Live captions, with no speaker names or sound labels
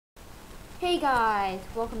Hey guys,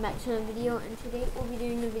 welcome back to another video, and today we'll be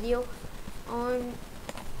doing a video on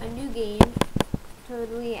a new game,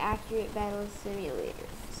 Totally Accurate Battle Simulator.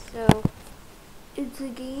 So, it's a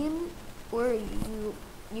game where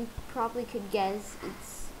you probably could guess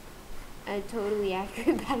it's a totally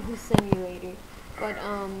accurate battle simulator, but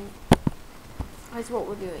that's what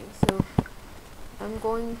we're doing. So, I'm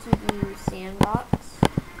going to do sandbox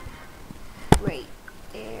right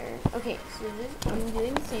there. Okay, so I'm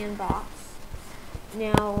doing sandbox.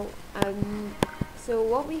 Now, so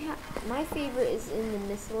what we have, my favorite is in the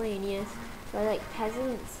miscellaneous. So I like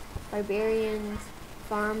peasants, barbarians,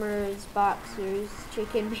 farmers, boxers,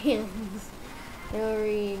 chicken mans,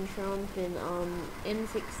 Hillary and Trump, and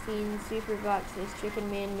M16, super boxers, chicken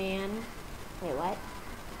man, wait, what?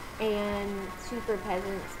 And super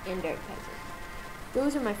peasants and dirt peasants.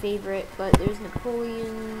 Those are my favorite, but there's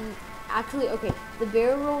Napoleon. Actually, okay, the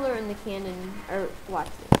barrel roller and the cannon are, watch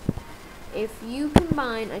this. If you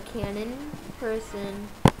combine a cannon person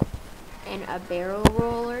and a barrel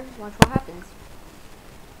roller, watch what happens.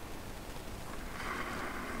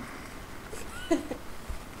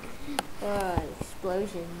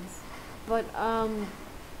 Explosions. But,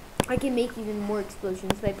 I can make even more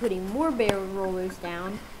explosions by putting more barrel rollers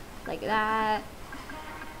down, like that.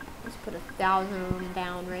 Let's put 1,000 of them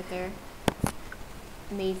down right there.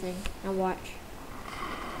 Amazing. Now watch.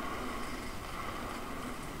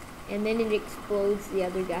 And then it explodes the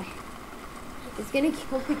other guy. It's gonna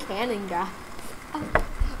kill the cannon guy.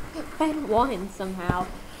 I won somehow.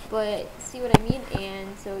 But see what I mean?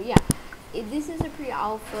 And so yeah, this is a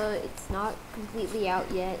pre-alpha. It's not completely out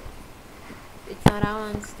yet. It's not out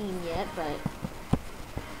on Steam yet, but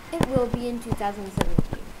it will be in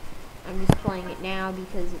 2017. I'm just playing it now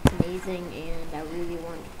because it's amazing and I really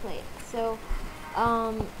wanted to play it. So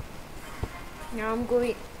now I'm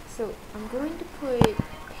going to put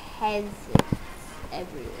peasants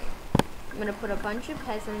everywhere. I'm gonna put a bunch of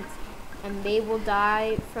peasants, and they will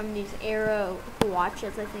die from these arrow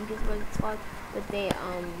watches, I think is what it's called. But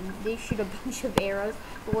they shoot a bunch of arrows,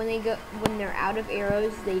 but when they're out of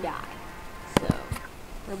arrows, they die. So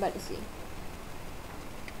we're about to see.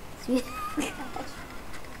 See, gosh,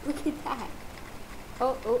 look at that.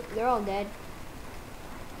 Oh, they're all dead.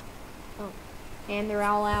 Oh, and they're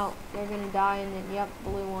all out. They're gonna die, and then yep,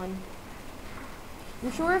 blue one.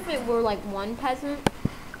 I'm sure if it were like one peasant,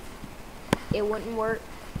 it wouldn't work.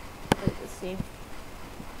 Let's see.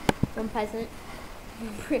 One peasant.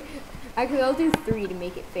 Actually, I'll do 3 to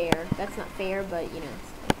make it fair. That's not fair, but you know.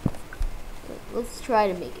 Let's try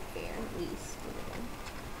to make it fair, at least.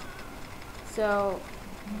 So,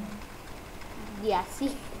 yeah,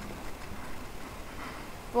 see?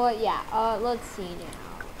 But yeah, let's see now.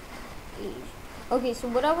 Okay, so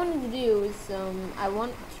what I wanted to do is, I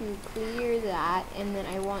want to clear that, and then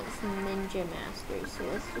I want some ninja masters. So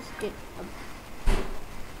let's just get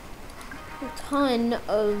a ton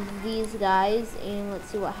of these guys, and let's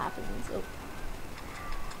see what happens.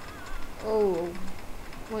 Oh,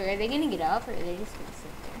 wait, are they gonna get up, or are they just gonna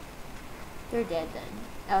sit there? They're dead then.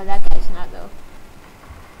 Oh, that guy's not though.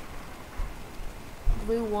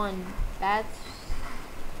 Blue won. That's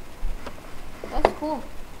cool.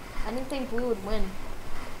 I didn't think blue would win.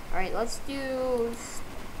 Alright, let's do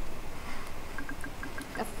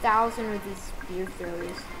 1,000 of these spear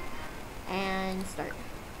throwers. And start.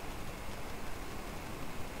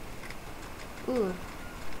 Ooh.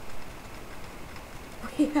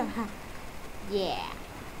 Yeah.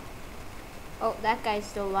 Oh, that guy's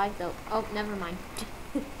still alive though. Oh, never mind.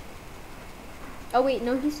 Oh wait,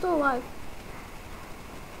 no, he's still alive.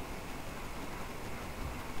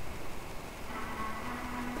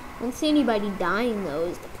 I don't see anybody dying though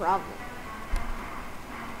is the problem.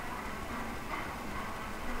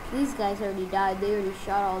 These guys already died. They already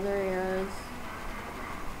shot all their arrows.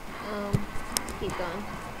 Let's keep going.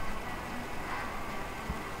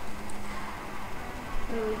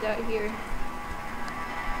 What do we got here?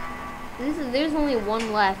 There's only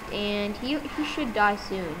one left, and he should die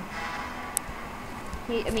soon.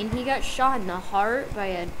 He got shot in the heart by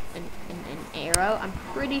an arrow. I'm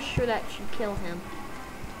pretty sure that should kill him.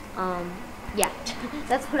 Yeah,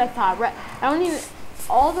 that's what I thought.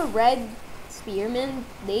 All the red spearmen,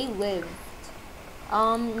 they lived.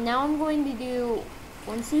 Now I'm going to do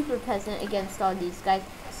one super peasant against all these guys.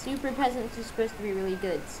 Super peasants are supposed to be really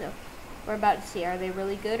good, so we're about to see, are they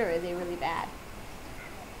really good or are they really bad?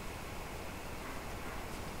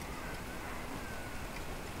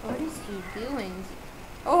 What is he doing?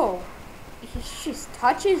 Oh, he just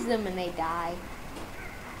touches them and they die.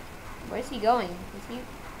 Where's he going?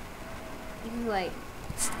 He's like,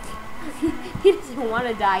 he doesn't want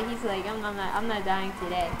to die. He's like, I'm not dying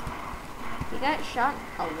today. He got shot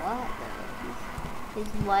a lot though.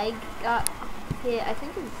 His leg got hit. I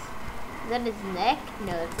think is that his neck?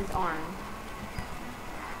 No, it's his arm.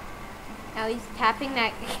 Now he's tapping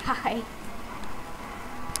that guy.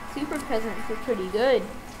 Super presents are pretty good.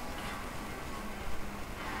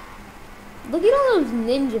 Look at all those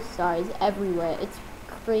ninja stars everywhere. It's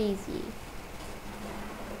crazy.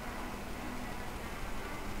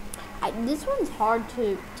 This one's hard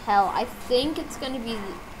to tell. I think it's going to be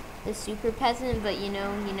the super peasant, but you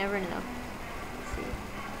know, you never know. Let's see.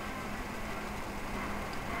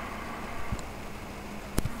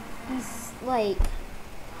 He's like,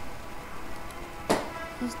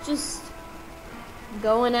 he's just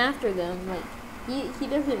going after them. Like, he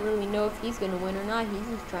doesn't really know if he's going to win or not. He's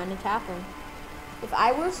just trying to tap him. If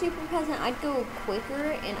I were super peasant, I'd go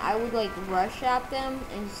quicker and I would like rush at them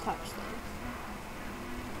and just touch them.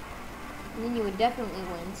 And then you would definitely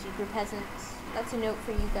win, super peasants. That's a note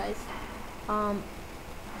for you guys. Oh,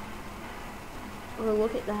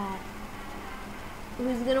 look at that.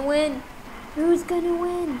 Who's gonna win? Who's gonna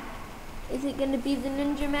win? Is it gonna be the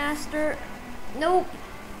Ninja Master? Nope.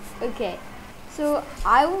 Okay. So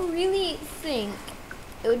I really think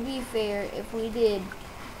it would be fair if we did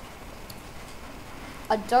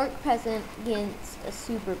a dark peasant against a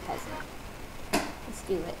super peasant. Let's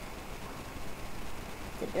do it.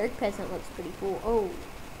 The dark peasant looks pretty cool. Oh.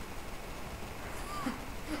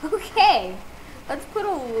 Okay. Let's put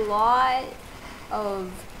a lot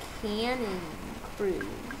of cannon crews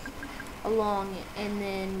along it, and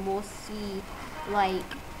then we'll see, like,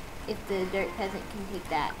 if the dark peasant can take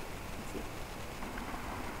that. Let's see.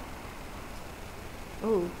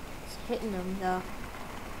 Oh, it's hitting him though.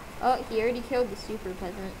 Oh, he already killed the super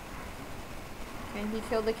peasant. And he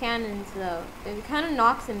killed the cannons though. It kind of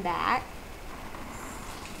knocks him back.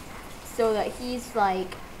 So that he's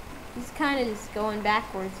like, he's kind of just going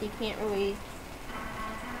backwards. He can't really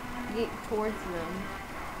get towards them.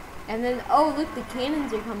 And then, oh look, the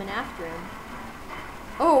cannons are coming after him.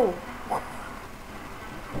 Oh!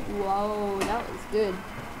 Whoa, that was good.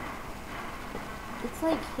 It's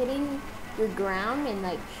like hitting the ground and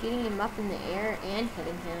like shooting him up in the air and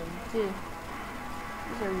hitting him too.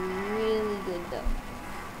 These are really good though.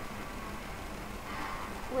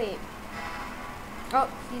 Wait. Oh,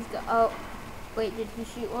 he's got, oh. Wait, did he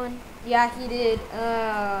shoot one? Yeah, he did.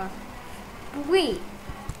 Wait.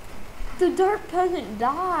 The dark peasant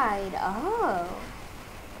died. Oh.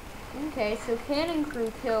 Okay, so cannon crew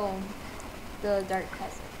killed the dark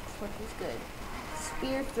peasants, which is good.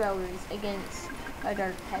 Spear throwers against a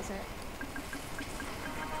dark peasant.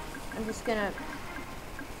 I'm just gonna,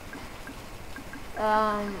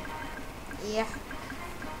 yeah.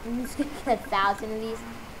 I'm just gonna get 1,000 of these.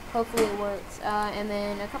 Hopefully it works. And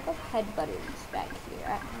then a couple headbutters back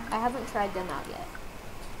here. I haven't tried them out yet.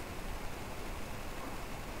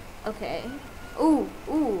 Okay. Ooh,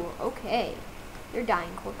 okay. They're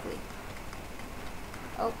dying quickly.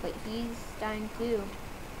 Oh, but he's dying too.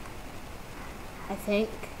 I think.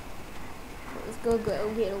 Let's go get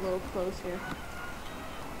a little closer.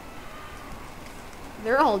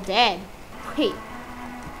 They're all dead. Wait.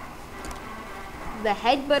 The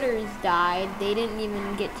headbutters died. They didn't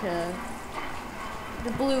even get to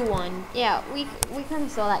the blue one. Yeah, we kind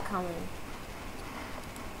of saw that coming.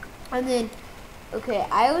 And then, okay,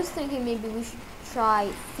 I was thinking maybe we should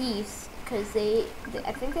try thieves because they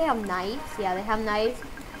I think they have knives. Yeah, they have knives,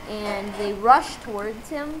 and they rush towards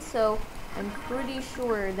him. So I'm pretty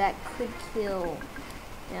sure that could kill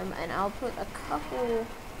him. And I'll put a couple.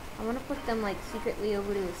 I want to put them like secretly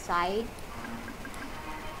over to the side.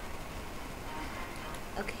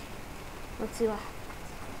 Okay, let's see what happens.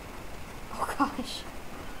 Oh gosh.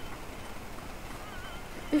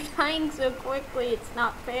 They're dying so quickly, it's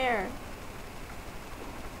not fair.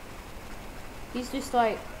 He's just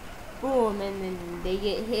like, boom, and then they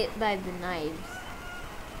get hit by the knives.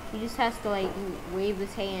 He just has to like wave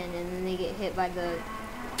his hand and then they get hit by the,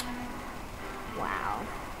 wow.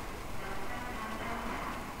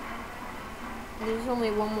 There's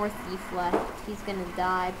only one more thief left. He's gonna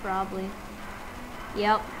die probably.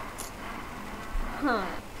 Yep. Huh.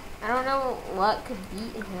 I don't know what could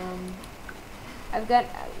beat him. I've got,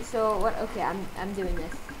 so what, okay, I'm doing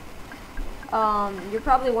this. You're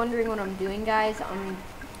probably wondering what I'm doing, guys.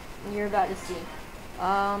 You're about to see.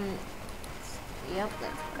 Yep,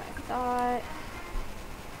 that's what I thought.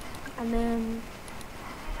 And then,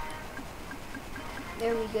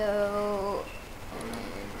 there we go. And then,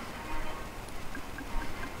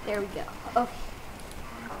 there we go. Okay.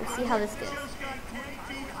 Let's see how this goes.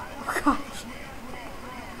 Oh gosh.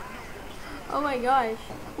 Oh my gosh.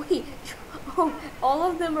 Wait. Oh, all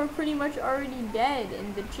of them are pretty much already dead,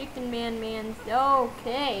 and the chicken man's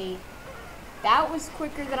okay. That was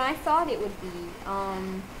quicker than I thought it would be.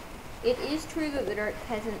 It is true that the dirt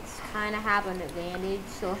peasants kind of have an advantage,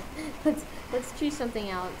 so let's choose something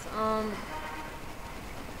else.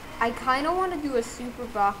 I kind of want to do a super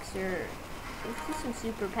boxer. Let's do some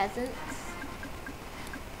super peasants,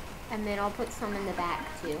 and then I'll put some in the back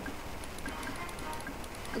too.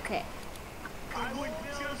 Okay.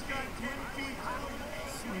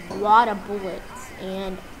 A lot of bullets,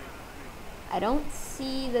 and I don't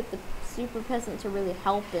see that the super peasants are really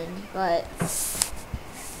helping, but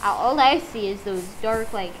all I see is those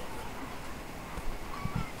dark, like,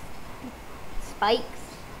 spikes.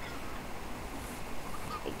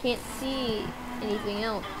 I can't see anything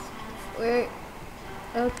else. Where?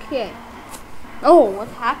 Okay. Oh, what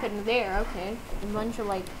happened there? Okay. A bunch of,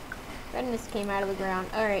 like, redness came out of the ground.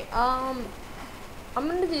 Alright, I'm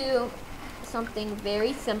gonna do something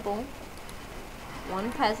very simple.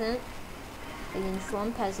 One peasant against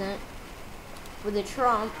one peasant with a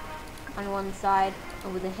Trump on one side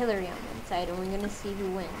and with a Hillary on one side, and we're gonna see who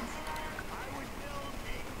wins.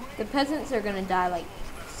 The peasants are gonna die like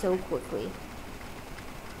so quickly.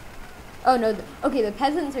 Oh no, okay, the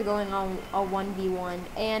peasants are going on a 1v1,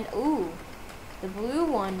 and ooh, the blue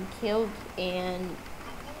one killed, and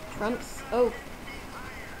Trump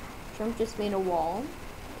just made a wall.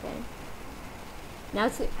 Okay. Now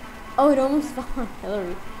it's, oh, it almost fell on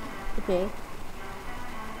Hillary. Okay.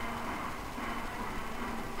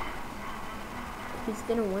 He's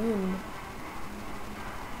gonna win.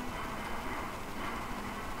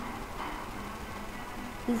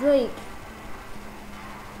 He's like,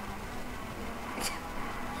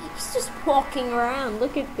 he's just walking around.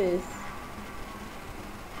 Look at this.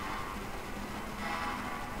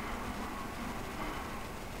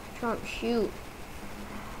 Trump, shoot.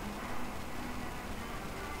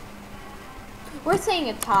 We're saying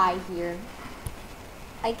a tie here.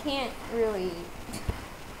 I can't really.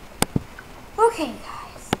 Okay,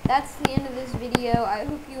 guys, that's the end of this video. I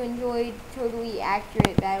hope you enjoyed Totally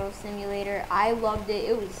Accurate Battle Simulator. I loved it.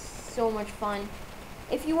 It was so much fun.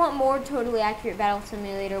 If you want more Totally Accurate Battle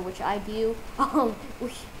Simulator, which I do,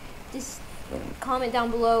 just comment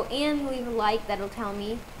down below and leave a like. That'll tell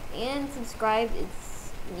me. And subscribe. It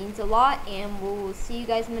means a lot. And we'll see you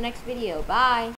guys in the next video. Bye.